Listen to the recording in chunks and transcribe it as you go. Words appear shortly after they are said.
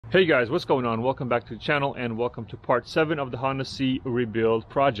Hey guys, what's going on? Welcome back to the channel and welcome to part 7 of the Odyssey rebuild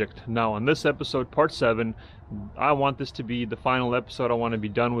project. Now on this episode, part 7, I want this to be the final episode. I want to be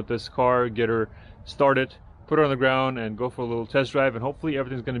done with this car, get her started, put her on the ground and go for a little test drive, and hopefully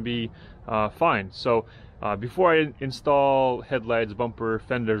everything's going to be fine. So before I install headlights, bumper,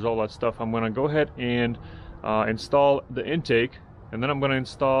 fenders, all that stuff, I'm going to go ahead and install the intake, and then I'm going to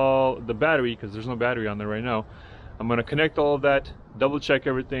install the battery because there's no battery on there right now. I'm going to connect all of that, double check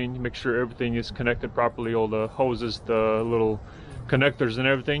everything, make sure everything is connected properly, all the hoses, the little connectors and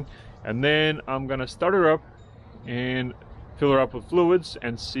everything, and then I'm going to start her up and fill her up with fluids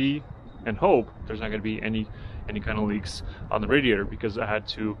and see and hope there's not going to be any kind of leaks on the radiator, because I had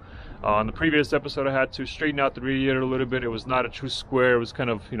to on the previous episode I had to straighten out the radiator a little bit. It was not a true square, it was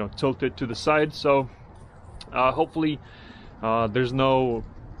kind of, you know, tilted to the side. So hopefully there's no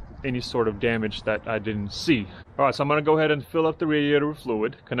any sort of damage that I didn't see. Alright, so I'm going to go ahead and fill up the radiator with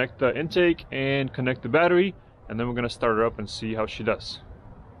fluid, connect the intake and connect the battery, and then we're going to start her up and see how she does.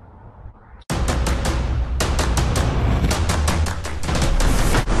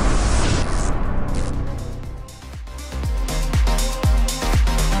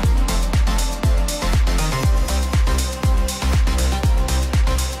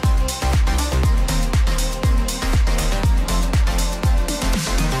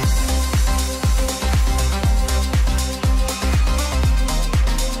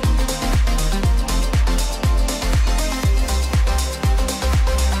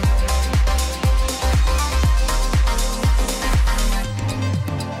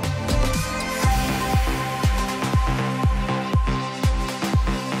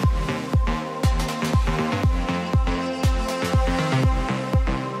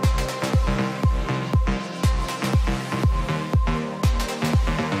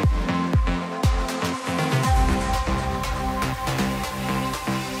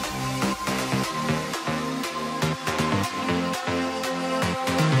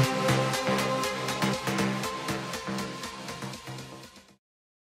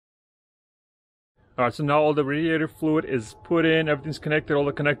 Alright, so now all the radiator fluid is put in, everything's connected, all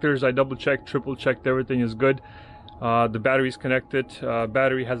the connectors, I double checked, triple checked, everything is good. The battery's connected,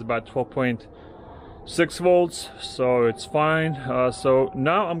 battery has about 12.6 volts, so it's fine. So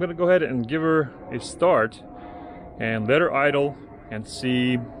now I'm gonna go ahead and give her a start and let her idle and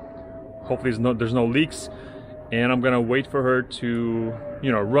see, hopefully there's no leaks, and I'm gonna wait for her to,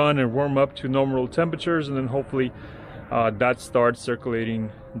 you know, run and warm up to normal temperatures, and then hopefully that starts circulating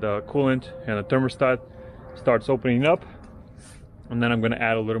the coolant and the thermostat starts opening up, and then I'm going to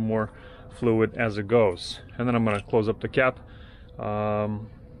add a little more fluid as it goes, and then I'm going to close up the cap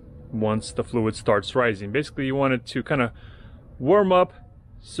once the fluid starts rising. Basically you want it to kind of warm up,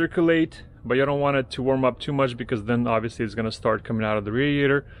 circulate, but you don't want it to warm up too much because then obviously it's going to start coming out of the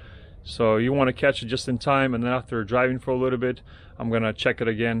radiator. So you want to catch it just in time, and then after driving for a little bit I'm going to check it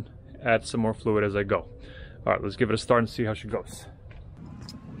again, add some more fluid as I go. Alright, let's give it a start and see how she goes.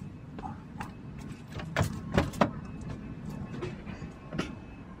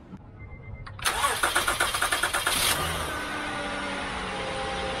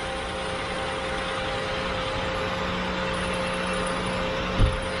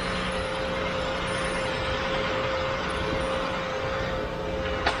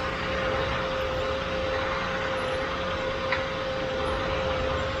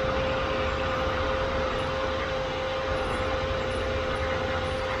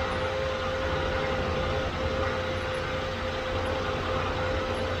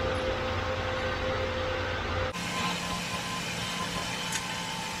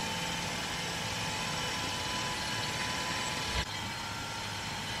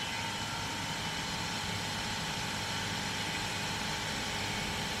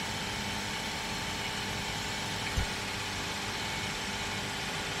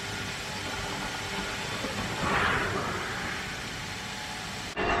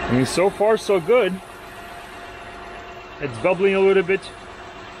 I mean, so far so good. It's bubbling a little bit,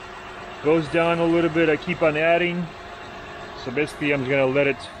 goes down a little bit, I keep on adding. So basically I'm just gonna let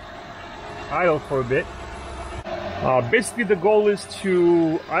it idle for a bit. Basically the goal is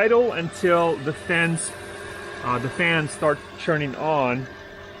to idle until the fans start turning on,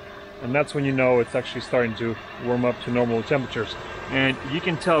 and that's when you know it's actually starting to warm up to normal temperatures. And you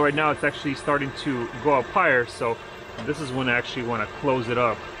can tell right now it's actually starting to go up higher, so this is when I actually want to close it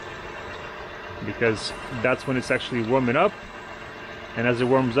up, because that's when it's actually warming up. And as it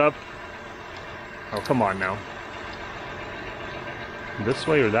warms up, oh come on now, this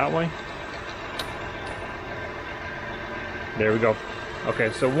way or that way? There we go.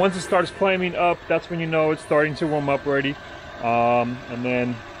 Okay, so once it starts climbing up, that's when you know it's starting to warm up already. And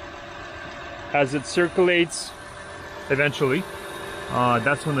then as it circulates eventually,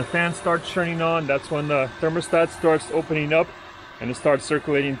 that's when the fan starts turning on. That's when the thermostat starts opening up and it starts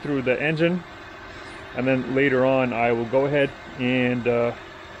circulating through the engine. And then later on I will go ahead and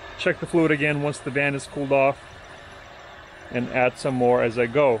check the fluid again once the van is cooled off and add some more as I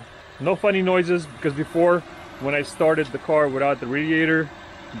go. No funny noises, because before, when I started the car without the radiator,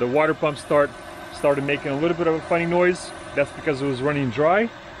 the water pump started making a little bit of a funny noise. That's because it was running dry,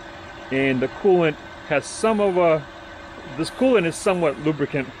 and the coolant has some of a, this coolant is somewhat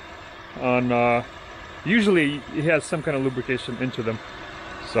lubricant on, usually it has some kind of lubrication into them.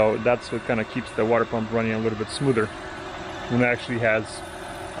 So that's what kind of keeps the water pump running a little bit smoother when it actually has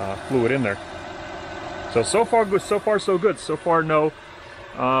fluid in there. So far good, so far so good. So far no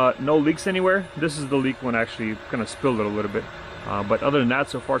leaks anywhere. This is the leak when I actually kind of spilled it a little bit. But other than that,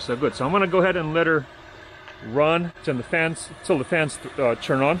 so far so good. So I'm gonna go ahead and let her run till the fans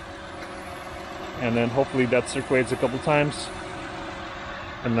turn on, and then hopefully that circulates a couple times,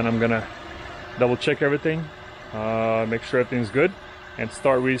 and then I'm gonna double check everything, make sure everything's good, and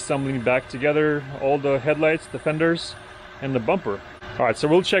start reassembling back together all the headlights, the fenders, and the bumper. All right, so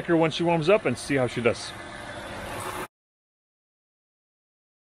we'll check her when she warms up and see how she does.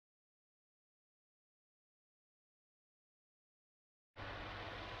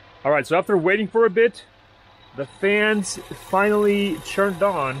 All right, so after waiting for a bit, the fans finally turned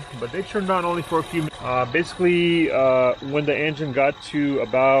on, but they turned on only for a few minutes. Basically, when the engine got to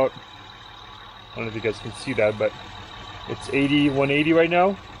about, I don't know if you guys can see that, but it's 180 right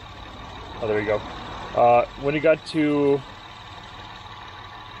now. Oh, there we go. When it got to,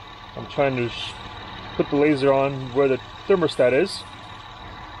 I'm trying to put the laser on where the thermostat is.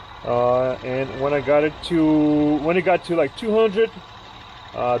 And when it got to like 200,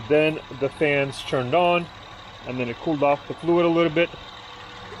 then the fans turned on, and then it cooled off the fluid a little bit.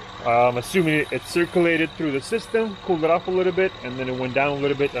 I'm assuming it circulated through the system, cooled it off a little bit, and then it went down a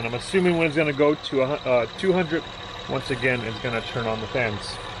little bit. And I'm assuming when it's going to go to 200, once again, it's going to turn on the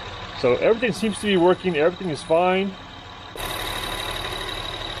fans. So everything seems to be working. Everything is fine.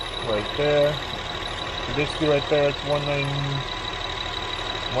 Right there. So basically right there, it's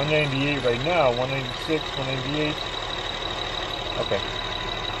 198 right now, 196, 198. Okay.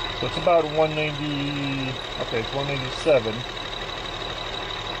 So it's about 190, okay, it's 197.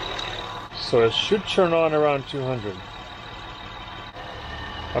 So it should turn on around 200.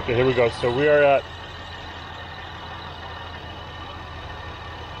 Okay, here we go. So we are at,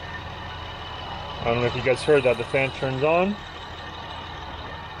 I don't know if you guys heard that, the fan turns on.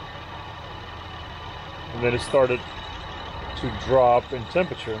 And then it started to drop in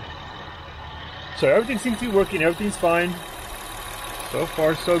temperature. So everything seems to be working, everything's fine. So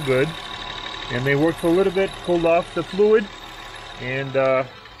far so good. And they worked for a little bit, pulled off the fluid, and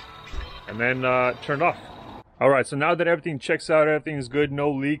then turned off. Alright, so now that everything checks out, everything is good,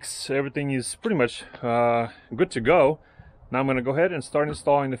 no leaks, everything is pretty much good to go. Now I'm going to go ahead and start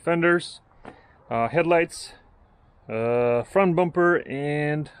installing the fenders, headlights, front bumper,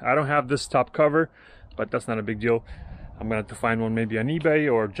 and I don't have this top cover, but that's not a big deal. I'm gonna have to find one maybe on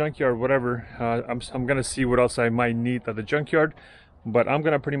eBay or junkyard, whatever. I'm gonna see what else I might need at the junkyard, but I'm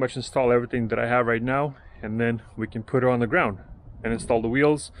gonna pretty much install everything that I have right now, and then we can put her on the ground and install the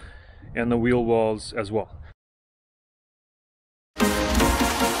wheels and the wheel walls as well.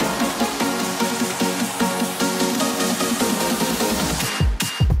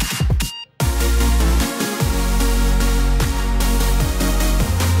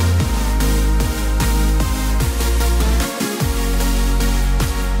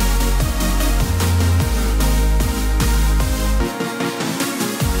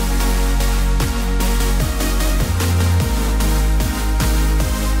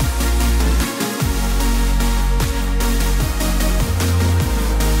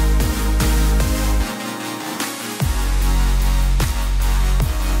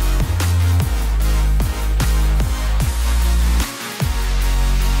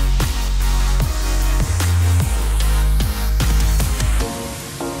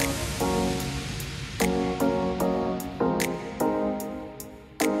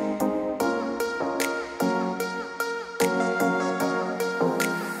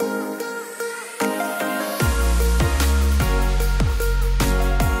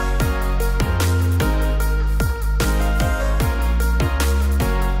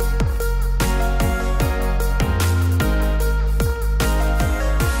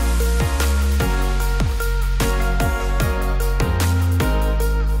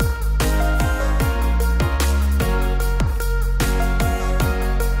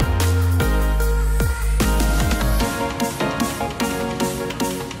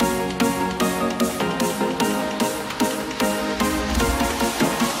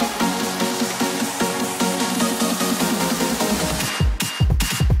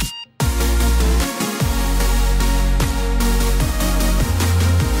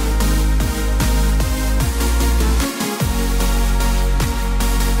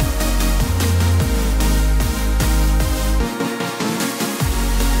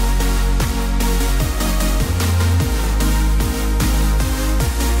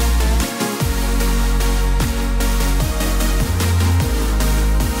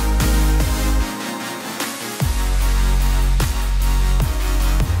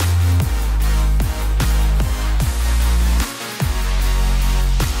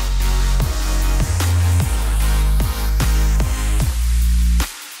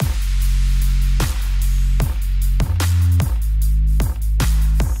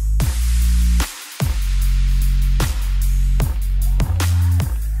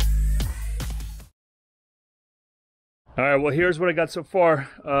 All right, well, here's what I got so far.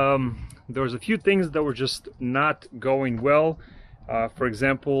 There was a few things that were just not going well. For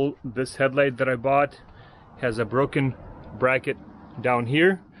example, this headlight that I bought has a broken bracket down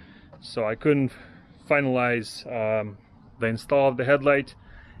here, so I couldn't finalize the install of the headlight,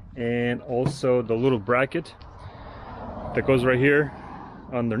 and also the little bracket that goes right here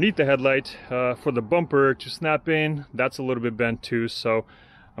underneath the headlight for the bumper to snap in. That's a little bit bent too, so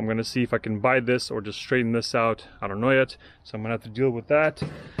I'm gonna see if I can buy this or just straighten this out. I don't know yet, so I'm gonna have to deal with that.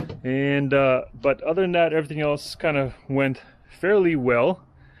 And but other than that, everything else kind of went fairly well.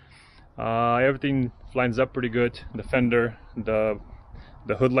 Everything lines up pretty good. The fender, the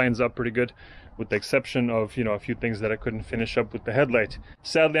hood lines up pretty good, with the exception of, you know, a few things that I couldn't finish up with the headlight.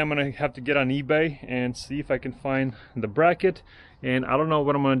 Sadly, I'm gonna have to get on eBay and see if I can find the bracket, and I don't know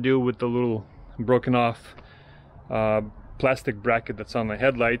what I'm gonna do with the little broken off plastic bracket that's on the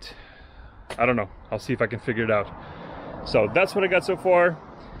headlight. I don't know. I'll see if I can figure it out. So that's what I got so far.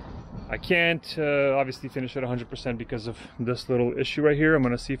 I can't obviously finish it 100% because of this little issue right here. I'm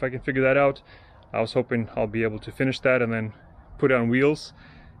gonna see if I can figure that out. I was hoping I'll be able to finish that and then put it on wheels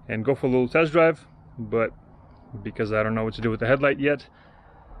and go for a little test drive, but because I don't know what to do with the headlight yet,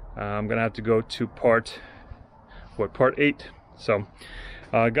 I'm gonna have to go to part 8. So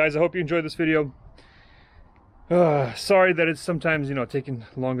guys, I hope you enjoyed this video. Sorry that it's sometimes, you know, taking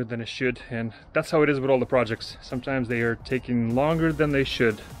longer than it should, and that's how it is with all the projects. Sometimes they are taking longer than they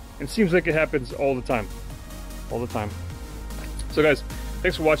should. It seems like it happens all the time. So guys,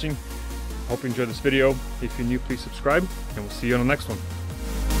 thanks for watching. Hope you enjoyed this video. If you're new, please subscribe, and we'll see you on the next one.